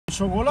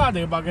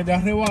chocolate para que te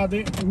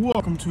arrebate.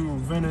 Welcome to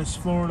Venice,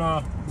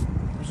 Florida.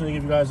 I'm just gonna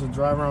give you guys a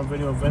drive around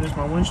video of Venice.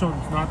 My windshield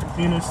is not the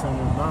cleanest and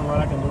there's not a lot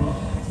I can do.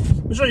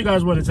 I'll show you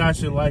guys what it's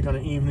actually like on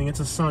an evening. It's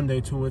a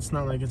Sunday too. It's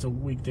not like it's a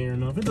weekday or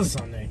enough. It's a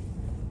Sunday.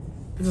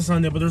 It's a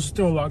Sunday, but there's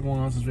still a lot going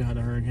on since we had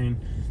a hurricane.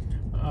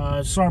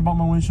 Sorry about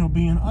my windshield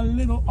being a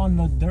little on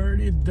the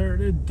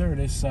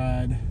dirty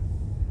side.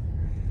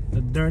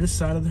 The dirty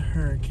side of the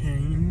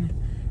hurricane.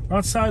 We're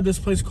outside this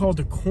place called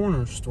the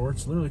Corner Store.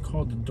 It's literally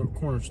called the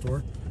Corner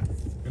Store.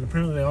 And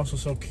apparently they also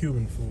sell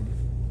Cuban food.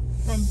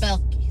 From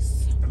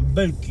Belkis.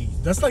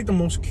 Belkis. That's like the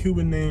most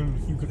Cuban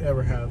name you could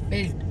ever have.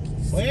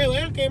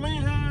 Belkis. Okay,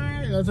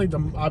 man. That's like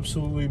the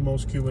absolutely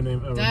most Cuban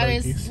name ever. That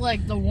Belkis. is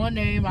like the one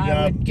name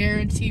I would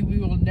guarantee we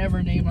will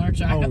never name our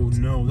child. Oh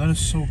no, that is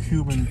so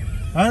Cuban.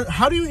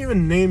 How do you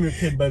even name your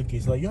kid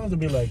Belkis? Like, you have to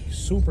be like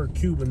super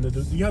Cuban.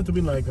 You have to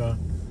be like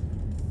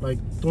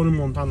Tony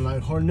Montana.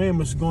 Like, her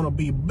name is gonna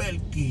be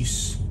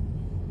Belkis.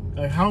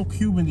 Like, how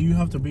Cuban do you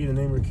have to be to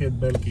name your kid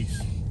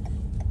Belkis?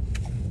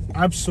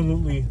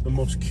 Absolutely the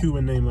most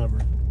Cuban name ever.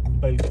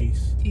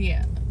 Belkis.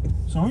 Yeah.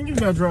 So I'm gonna give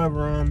you guys a drive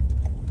around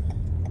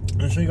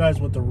and show you guys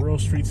what the real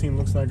street scene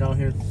looks like out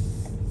here.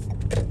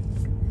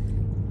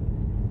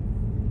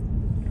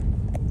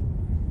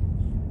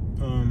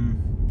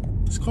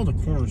 It's called a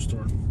Corner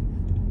Store.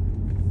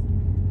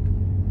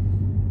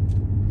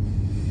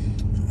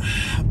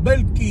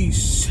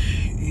 Belkis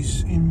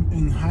is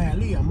in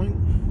Hialeah, man.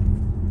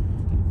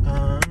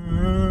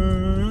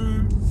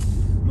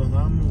 Nos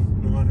damos,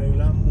 nos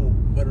arreglamos,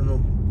 pero no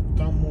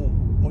estamos,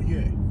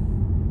 oye.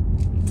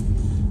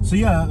 So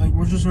yeah, like,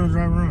 we're just gonna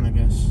drive around, I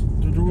guess.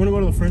 Do we want to go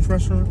to the French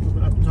restaurant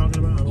I've been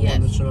talking about? I don't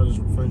want to check out this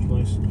French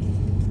place.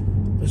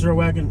 Is there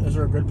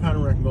a grid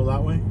pattern where I can go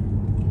that way?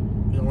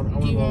 Do you want to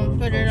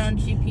put it on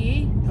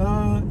GP?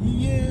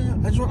 Yeah.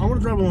 I want to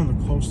drive along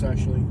the coast,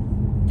 actually.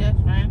 That's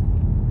fine.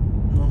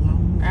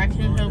 I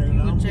can help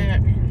you with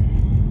that.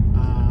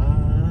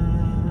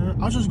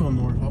 I'll just go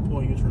north. I'll pull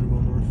a U-turn and go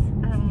north.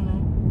 I don't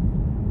know.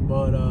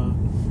 But,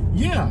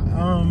 yeah.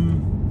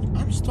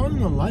 I'm starting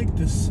to like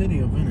this city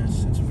of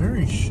Venice. It's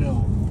very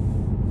chill.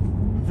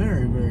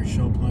 Very, very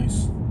chill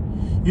place.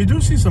 You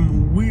do see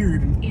some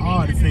weird and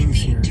odd things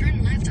here.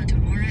 Turn left onto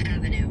Mora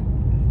Avenue.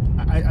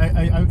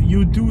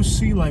 You do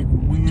see like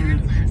weird,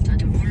 Turn left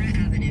onto Mora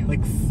Avenue.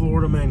 like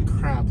Florida man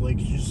crap. Like,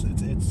 it's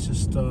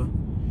just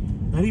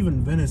not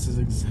even Venice is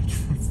exempt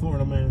from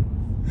Florida man.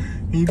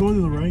 Can you go to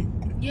the right?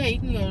 Yeah, you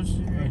can go to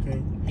the right.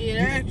 Okay.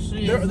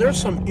 Yeah, there's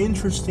some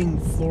interesting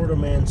Florida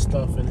man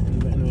stuff in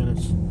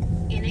Venice.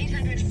 In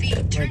 800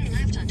 feet, turn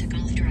left onto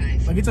Gulf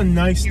Drive. Like, it's a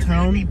nice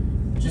town.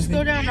 Just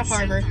go down to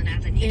Harbor.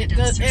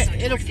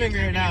 It'll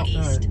figure it out.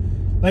 Right.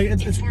 Like,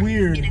 it's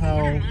weird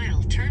how.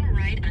 Turn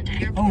right onto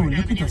Airport Oh, look at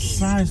Avenue the East.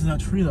 size of that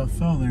tree that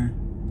fell there.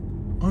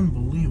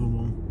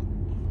 Unbelievable.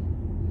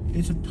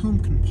 It's a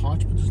pumpkin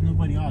patch, but there's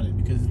nobody on it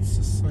because it's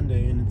a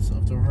Sunday and it's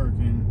after a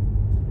hurricane.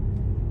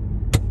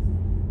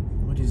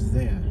 What is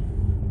there?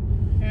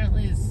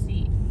 Apparently a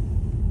seat.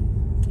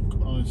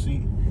 Oh,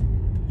 see.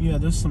 Yeah,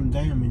 there's some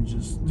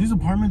damages. These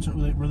apartments are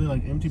really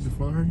like empty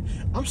before the hurricane.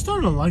 I'm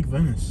starting to like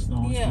Venice,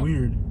 though. It's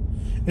weird.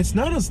 It's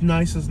not as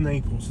nice as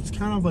Naples. It's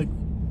kind of like,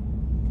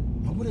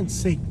 I wouldn't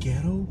say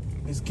ghetto.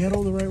 Is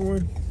ghetto the right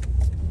word?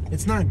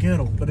 It's not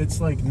ghetto, but it's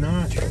like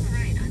not. Turn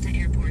right onto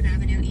Airport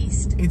Avenue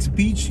East. It's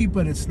beachy,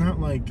 but it's not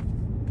like,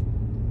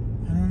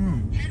 I don't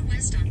know. Head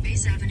west on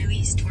Base Avenue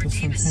East toward That's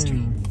Davis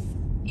something.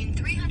 Street. In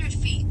 300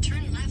 feet,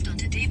 turn left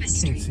onto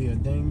Davis I can't Street. see a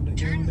dang.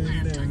 Turn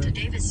left onto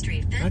Davis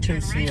Street, I then turn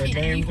can't see right a into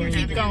dang Airport thing.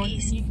 Keep Avenue going.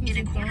 East. You can In a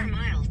keep quarter going.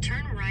 mile,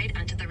 turn right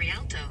onto the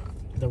Rialto.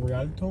 The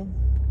Rialto?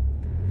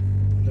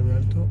 The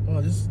Rialto?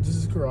 Oh, this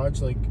is garage,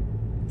 like,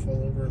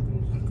 fall over and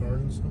people's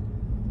cars and stuff.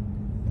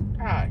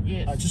 Ah,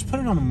 yes. Just put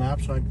it on the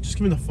map, so just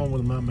give me the phone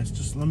with the map.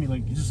 Just let me,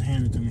 like, just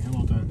hand it to me.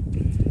 Hello, time.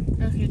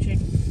 Okay,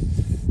 chicken.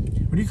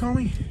 What do you call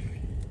me?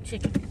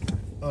 Chicken.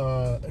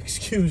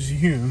 Excuse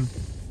you.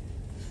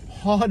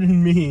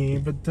 Pardon me,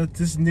 but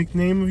this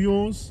nickname of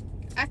yours?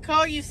 I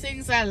call you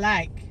things I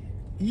like.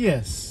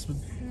 Yes, but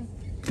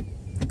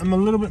I'm a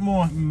little bit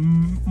more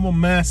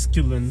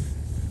masculine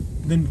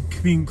than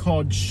being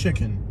called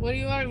chicken. What do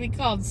you want to be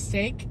called?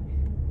 Steak?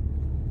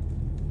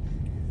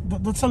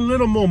 That's a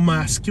little more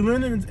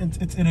masculine,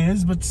 and it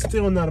is, but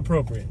still not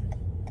appropriate.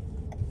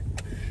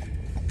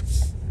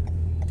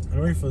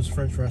 I'm ready for this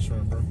French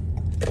restaurant, bro.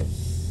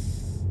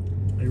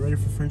 Are you ready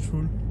for French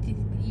food?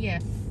 Yeah.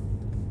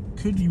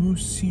 Could you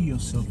see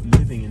yourself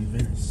living in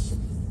Venice?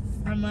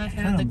 I might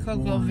have the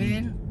Coco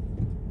Vin.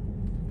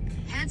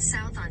 Head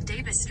south on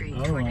Davis Street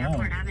Oh, toward wow.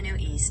 Airport Avenue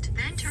East,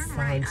 then turn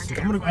right onto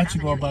I'm gonna Airport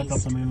actually go Avenue back up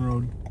East. the main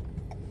road.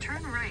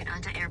 Turn right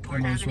onto I'm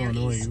Airport not sure I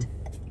Avenue annoy East. you.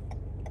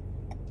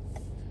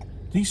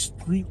 These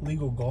street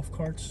legal golf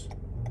carts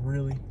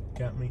really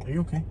got me. Are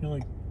you okay? You're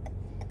like,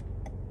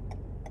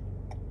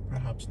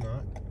 perhaps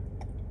not.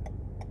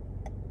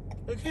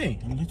 Okay,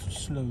 a little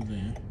slow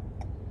there.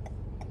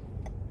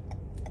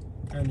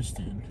 I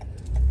understand.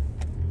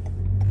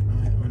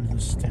 I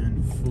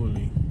understand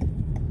fully.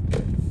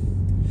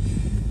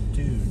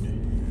 Dude,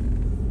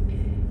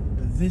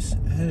 This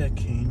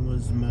hurricane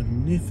was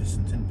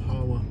magnificent in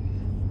power.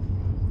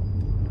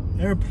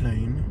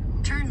 Airplane.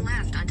 Turn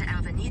left onto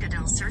Avenida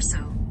del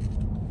Surso.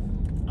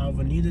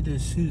 Avenida de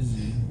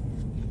Suzu.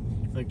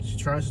 Like, she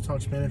tries to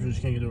talk Spanish, but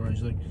she can't get it right.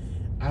 She's like,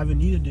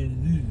 Avenida de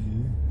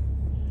Zuzu.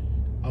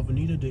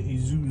 Avenida de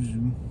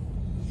Isuzu.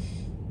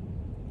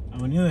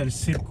 Avenida del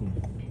Circo.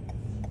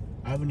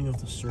 Avenue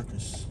of the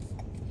Circus.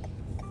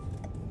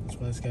 That's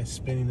why this guy's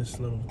spinning this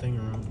little thing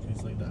around.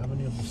 He's like, the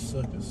Avenue of the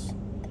Circus.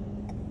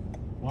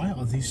 Why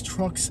are these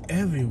trucks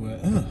everywhere?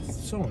 Ugh,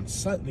 so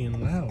unsightly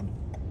and loud.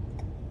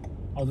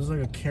 Oh, there's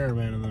like a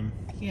caravan of them.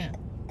 Yeah.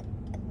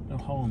 They're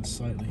how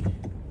unsightly.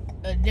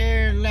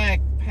 They're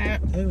like.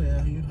 Oh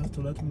yeah, you have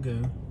to let them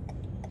go.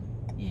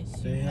 Yes.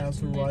 They have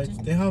the right.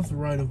 They have the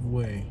right of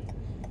way.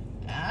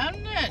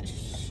 I'm not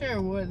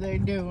sure what they're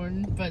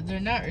doing, but they're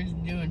not really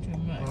doing too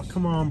much. Oh,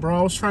 come on, bro.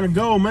 I was trying to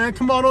go, man.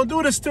 Come on, don't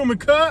do this to me,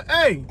 cut.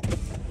 Hey.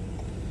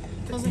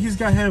 He's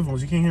got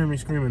headphones. You can't hear me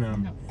screaming at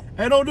him. No.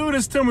 Hey, don't do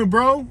this to me,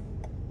 bro.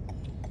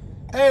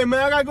 Hey, man,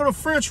 I gotta go to a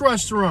French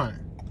restaurant.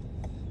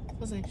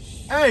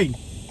 Hey,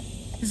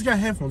 he's got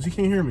headphones. He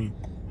can't hear me.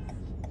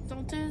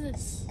 Don't do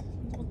this.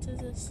 Don't do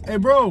this. Hey,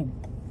 bro.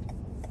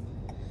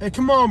 Hey,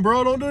 come on,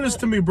 bro. Don't do this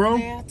to me, bro.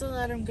 They have to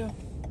let him go.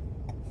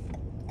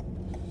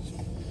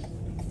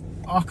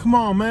 Oh, come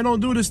on, man. Don't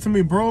do this to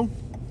me, bro.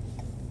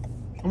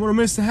 I'm gonna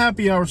miss the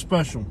happy hour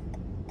special.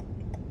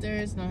 There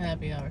is no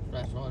happy hour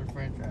special at a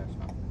French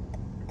restaurant.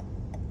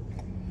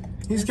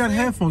 He's got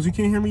headphones. You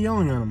can't hear me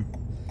yelling at him.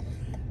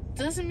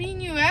 Doesn't mean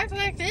you act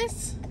like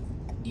this.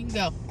 You can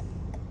go.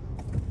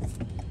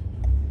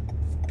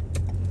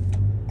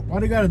 Why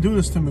they gotta do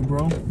this to me,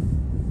 bro?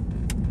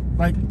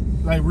 Like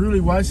really?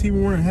 Why is he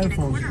even wearing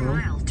headphones, In a quarter bro?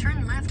 mile,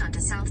 turn left onto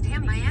South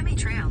Miami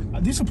Trail.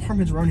 These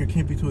apartments around here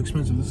can't be too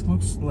expensive. This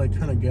looks like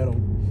kind of ghetto.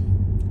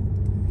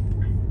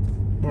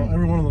 Well,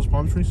 every one of those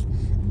palm trees.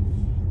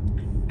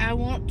 I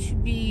want to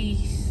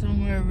be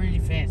somewhere really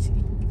fancy.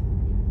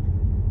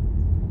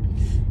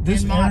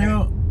 This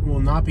area will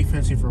not be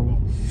fancy for a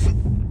while.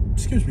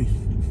 Excuse me.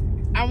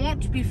 I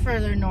want to be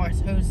further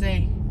north,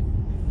 Jose.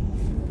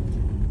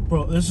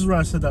 Bro, this is where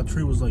I said that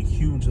tree was like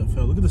huge that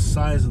fell. Look at the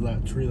size of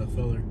that tree that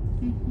fell there.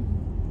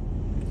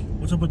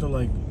 What's up with the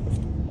like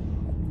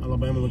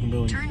Alabama looking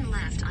building? Turn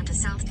left onto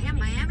South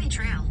Miami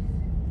Trail.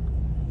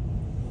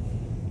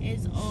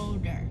 It's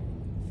older.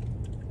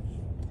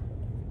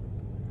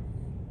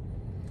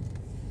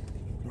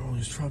 Oh,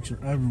 these trucks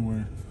are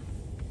everywhere.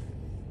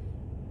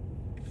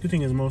 Good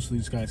thing is most of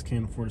these guys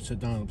can't afford to sit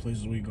down at the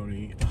places we go to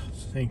eat.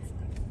 Thankfully.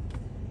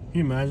 Can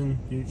you imagine?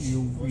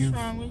 What's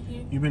wrong with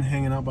you? You've been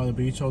hanging out by the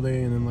beach all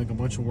day and then like a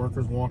bunch of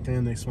workers walk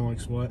in, they smell like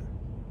sweat.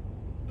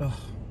 Ugh.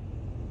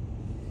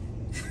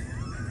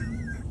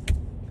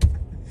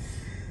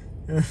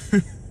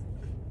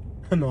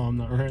 No, I'm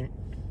not right.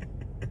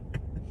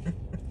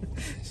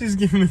 She's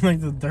giving me like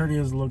the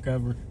dirtiest look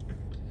ever.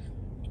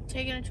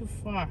 Taking it too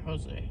far,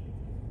 Jose.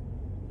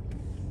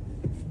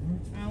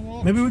 I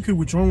won't. Maybe we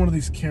could join one of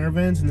these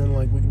caravans and then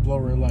like we can blow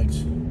red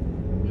lights.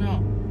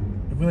 No.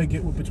 If we like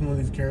get between one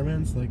of these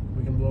caravans, like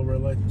we can blow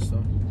red lights and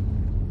stuff.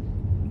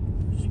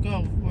 Just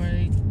go where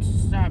they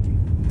stop you.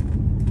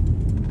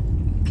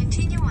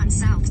 Continue on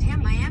South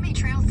Miami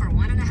Trail for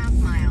 1.5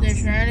 miles. They're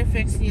trying to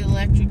fix the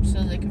electric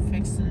so they can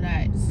fix the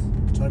lights.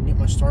 So I can get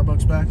my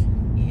Starbucks back?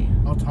 Yeah.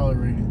 I'll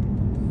tolerate it.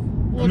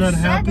 Well, I'm not the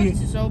happy.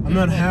 Starbucks is open, I'm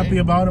not but happy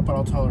about it, but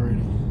I'll tolerate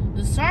it.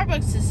 The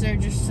Starbucks is they're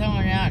just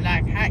selling out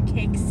like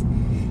hotcakes,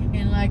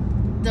 and like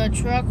the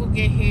truck will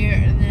get here,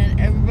 and then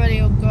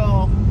everybody will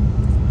go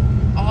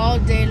all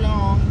day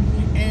long,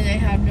 and they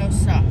have no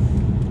stuff.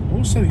 I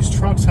will say these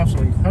trucks have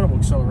some incredible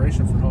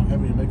acceleration for how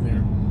heavy and big they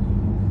are.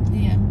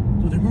 Yeah.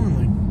 Dude, they're going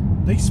like,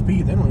 they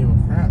speed. They don't give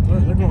a crap.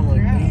 They're going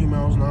like 80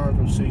 miles an hour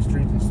through city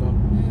streets and stuff.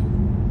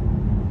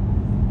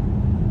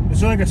 Is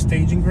there like a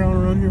staging ground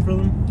around here for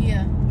them?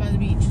 Yeah, by the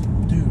beach.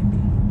 Dude.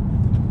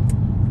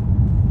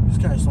 These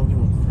guys don't give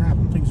a crap.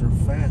 Them things are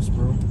fast,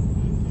 bro.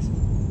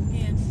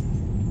 Yeah.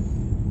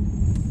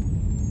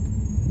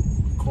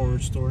 Corner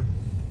store.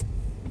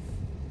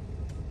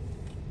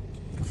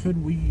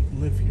 Could we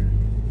live here?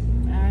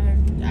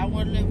 I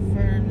would live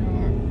further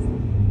north.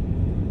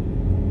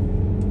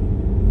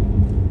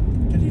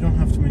 Dude, you don't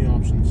have too many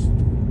options.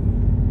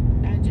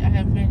 I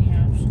have many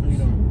options. No, you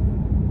don't.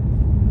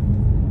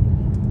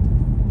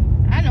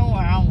 I know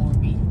where I want to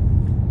be.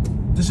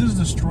 This is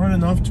destroyed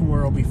enough to where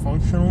it'll be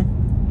functional,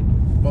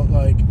 but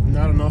like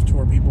not enough to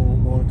where people will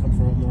want to come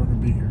from up north and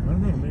be here. I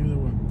don't know, maybe they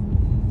will.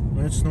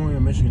 When it's snowing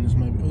in Michigan, this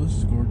might be, oh, this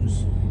is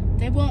gorgeous.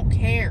 They won't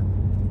care.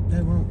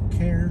 They won't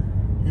care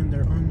in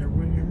their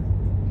underwear.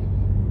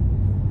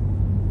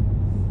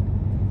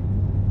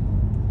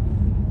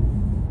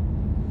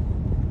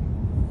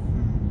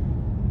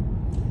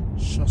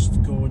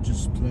 Just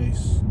gorgeous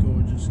place.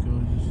 Gorgeous,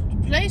 gorgeous. The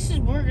places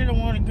we're going to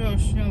want to go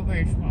is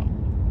Snowberry Swamp.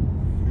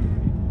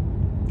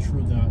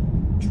 True that.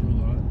 True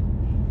that.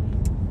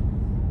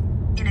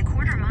 In a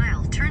quarter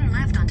mile, turn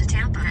left onto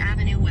Tampa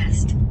Avenue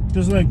West.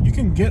 There's like, you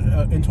can get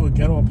into a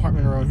ghetto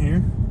apartment around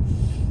here.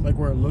 like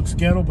where it looks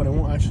ghetto, but it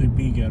won't actually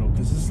be ghetto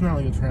because it's not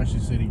like a trashy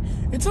city.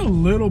 It's a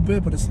little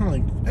bit, but it's not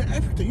like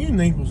everything. Even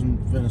Naples and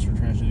Venice are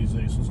trashy these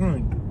days, so it's not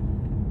like, you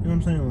know what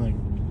I'm saying? Like,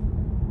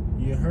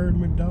 you heard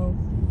me, dog.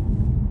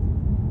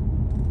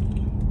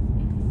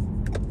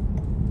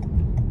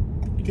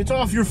 Get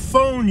off your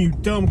phone, you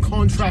dumb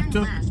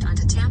contractor. Turn left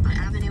onto Tampa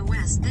Avenue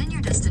West, then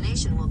your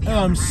destination will be Oh,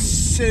 on I'm the right.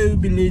 so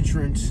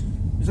belligerent.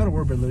 Is that a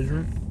word,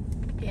 belligerent?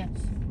 Yes.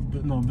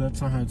 But no,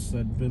 that's not how it's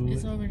said.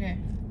 It's over there.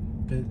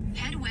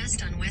 Head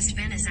west on West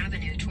Venice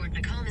Avenue toward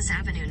Nokomis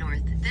Avenue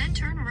North, then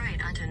turn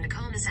right onto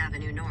Nokomis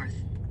Avenue North.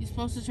 You're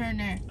supposed to turn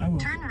there. I will.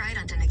 Turn right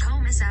onto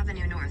Nokomis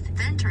Avenue North,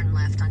 then turn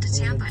left onto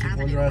Tampa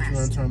Avenue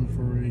West. Time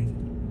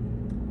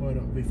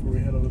before we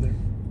head over there.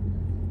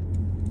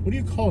 What do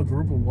you call a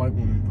group of white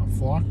women? A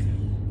flock?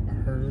 A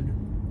herd?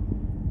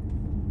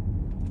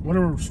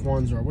 Whatever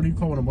swans are. What do you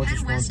call when a bunch of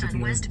Head swans west get on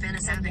together? West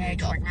Venice Avenue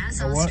gaggle. toward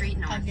Nassau A what? Street A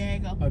North.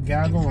 gaggle. A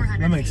gaggle? In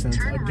 400 That makes feet, sense.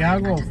 turn A right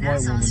gaggle onto of white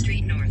Nassau women.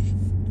 Street North.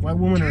 White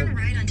women Turn are.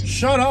 right onto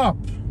Shut up!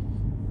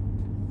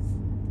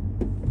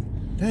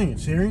 Dang it,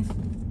 Siri.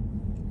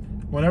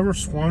 Whatever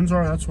swans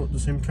are, that's what the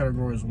same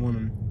category as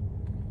women.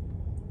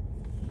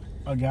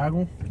 A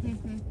gaggle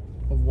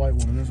of white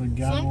women. There's a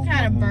gaggle. Some of kind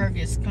white of women. bird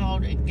is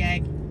called a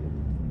gag.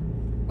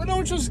 But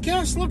don't just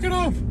guess. Look it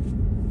up.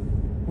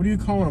 What do you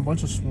call when a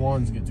bunch of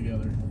swans get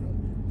together?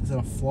 Is it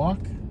a flock?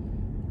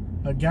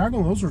 A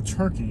gaggle? Those are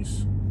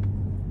turkeys.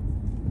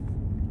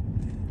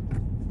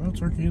 Well,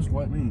 turkey is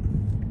white meat.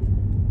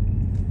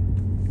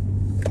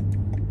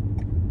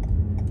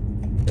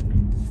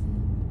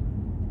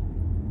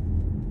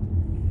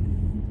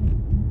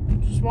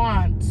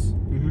 Swans.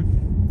 Mm-hmm.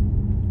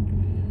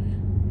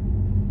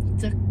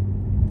 The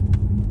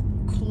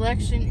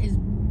collection is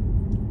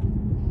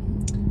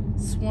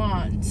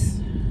swans.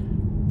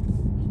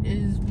 It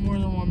is more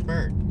than one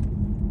bird.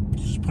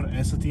 Just put an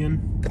S at the end.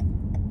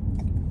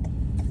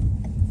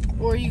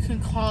 Or you can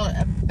call it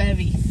a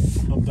bevy.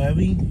 A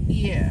bevy?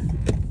 Yeah.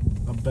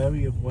 A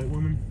bevy of white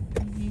women?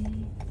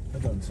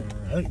 That doesn't sound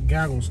right. I think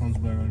gaggle sounds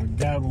better. Like a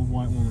gaggle of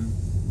white women.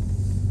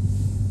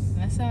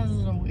 That sounds a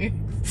little weird.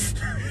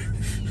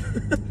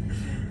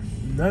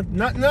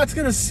 Not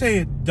gonna say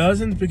it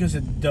doesn't because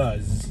it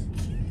does.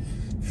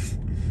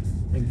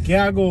 A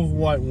gaggle of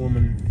white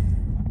woman.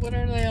 What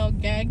are they all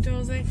gagged,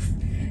 Jose?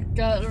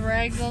 Got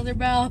rags on their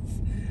mouth.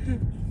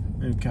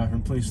 Hey,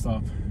 Catherine, please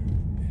stop.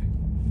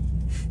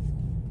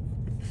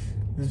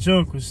 The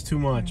joke was too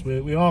much.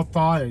 We all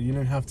thought it. You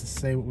didn't have to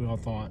say what we all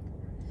thought.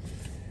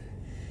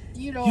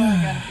 You know I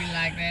gotta be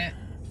like that.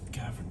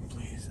 Catherine,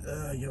 please.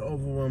 You're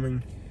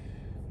overwhelming.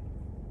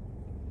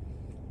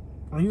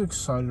 Are you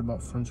excited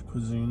about French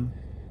cuisine?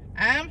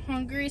 I'm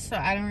hungry, so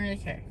I don't really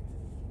care.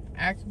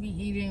 I could be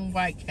eating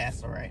White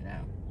Castle right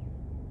now.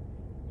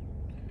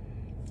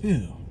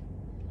 Ew.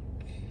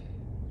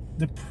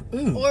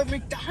 Ew. Or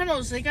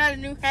McDonald's, they got a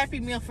new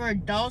Happy Meal for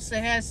adults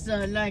that has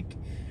the, like,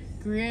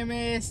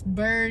 Grimace,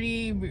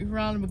 Birdie,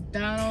 Ronald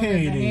McDonald,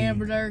 and the Katie.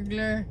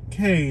 Hamburglar.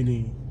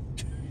 Katie.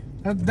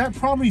 That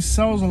probably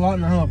sells a lot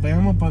in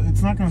Alabama, but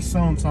it's not going to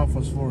sell in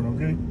Southwest Florida,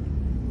 okay?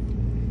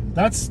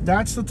 That's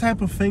the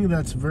type of thing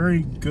that's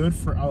very good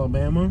for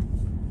Alabama.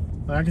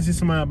 Like, I can see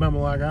some Alabama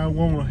like, I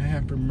want a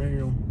Happy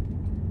Meal.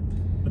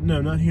 But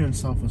no, not here in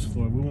Southwest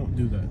Florida. We won't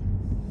do that.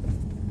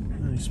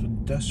 These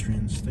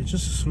pedestrians, they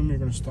just assume you're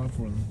going to stop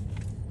for them.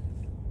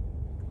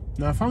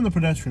 Now, if I'm the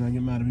pedestrian, I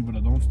get mad at people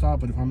that don't stop.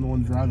 But if I'm the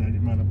one driving, I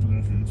get mad at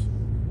pedestrians.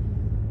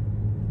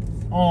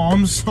 Oh,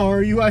 I'm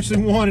sorry. You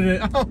actually wanted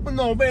it. Oh,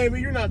 no, baby.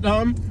 You're not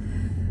dumb.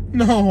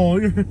 No,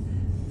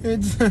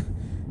 it's...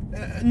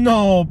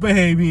 no,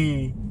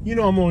 baby. You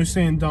know I'm always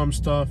saying dumb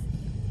stuff.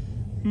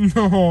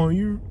 No,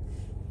 you...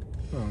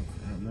 Oh,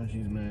 crap. Now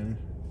she's mad.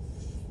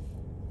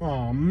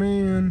 Oh,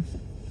 man.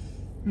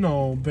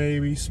 No,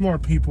 baby.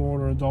 Smart people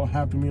order adult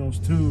Happy Meals,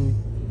 too.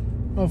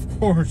 Of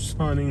course,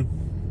 honey.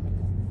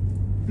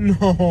 No,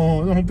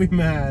 don't be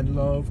mad,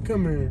 love.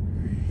 Come here.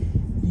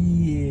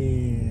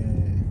 Yeah.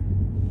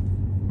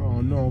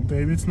 Oh, no,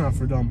 baby. It's not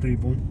for dumb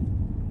people.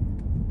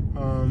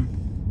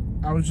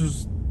 I was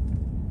just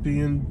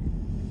being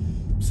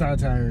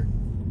satire.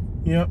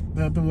 Yep,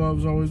 Pepe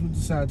Love's always with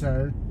the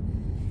satire.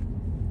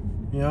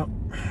 Yep.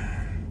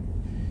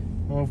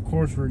 Well, of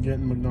course we're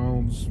getting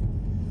McDonald's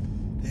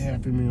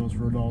Happy Meals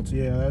for adults.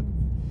 Yeah, that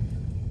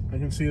I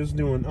can see us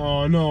doing.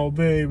 Oh, no,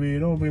 baby.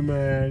 Don't be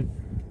mad.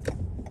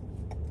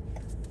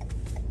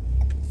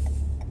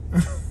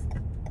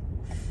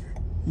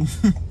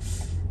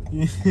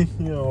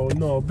 Yo,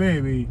 no,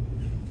 baby.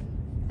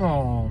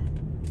 Oh.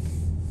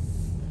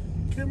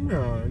 Come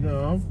on. No,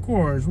 of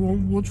course.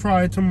 We'll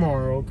try it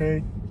tomorrow,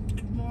 okay?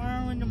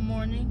 Tomorrow in the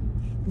morning.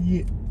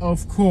 Yeah,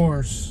 of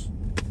course.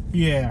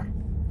 Yeah.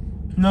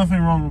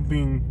 Nothing wrong with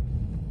being...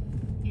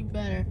 You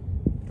better.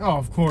 Oh,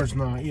 of course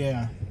not.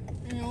 Yeah.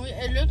 You know,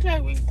 it looks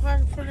like we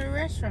parked for the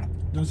restaurant.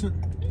 Does it?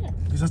 Yeah.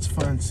 Because that's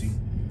fancy.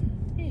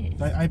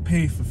 Yeah. I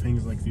pay for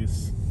things like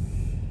this.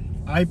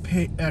 I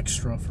pay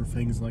extra for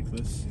things like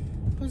this.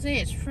 Jose,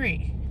 it's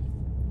free.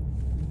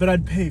 But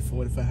I'd pay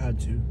for it if I had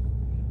to.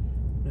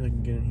 Maybe I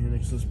can get in here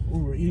next to this. Ooh,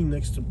 we're eating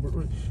next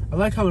to. I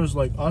like how there's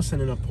like us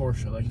and then a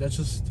Porsche. Like that's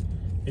just,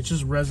 it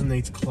just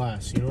resonates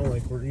class. You know,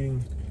 like we're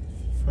eating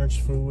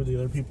French food with the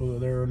other people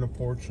that are in a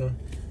Porsche.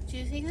 Do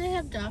you think they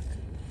have duck?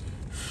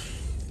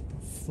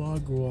 Foie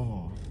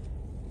gras.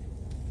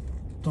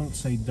 Don't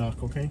say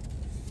duck, okay?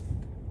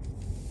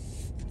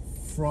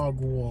 Foie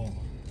gras.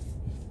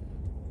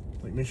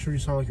 Like make sure you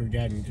sound like you're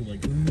gagging too.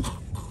 Like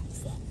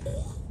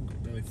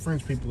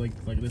French people like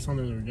they sound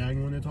like they're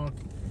gagging when they talk.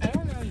 I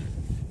don't know you.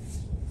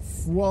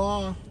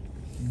 Foie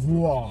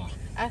gras.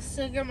 I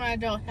still get my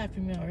adult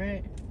Happy Meal,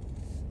 right?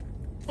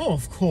 Oh,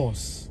 of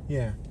course.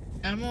 Yeah.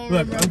 I'm gonna Look,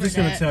 remember I'm just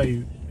gonna that. tell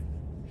you,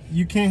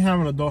 you can't have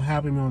an adult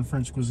Happy Meal in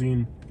French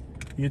cuisine.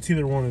 It's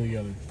either one or the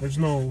other. There's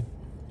no,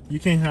 you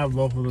can't have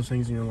both of those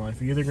things in your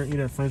life. You're either gonna eat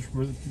at French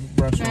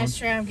restaurants. Nice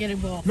try, I'm getting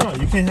both. No,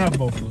 you can't have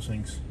both of those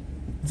things.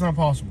 It's not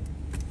possible.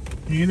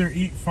 You either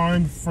eat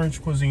fine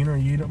French cuisine or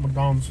you eat at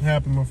McDonald's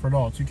Happy Meal for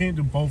adults. You can't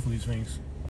do both of these things.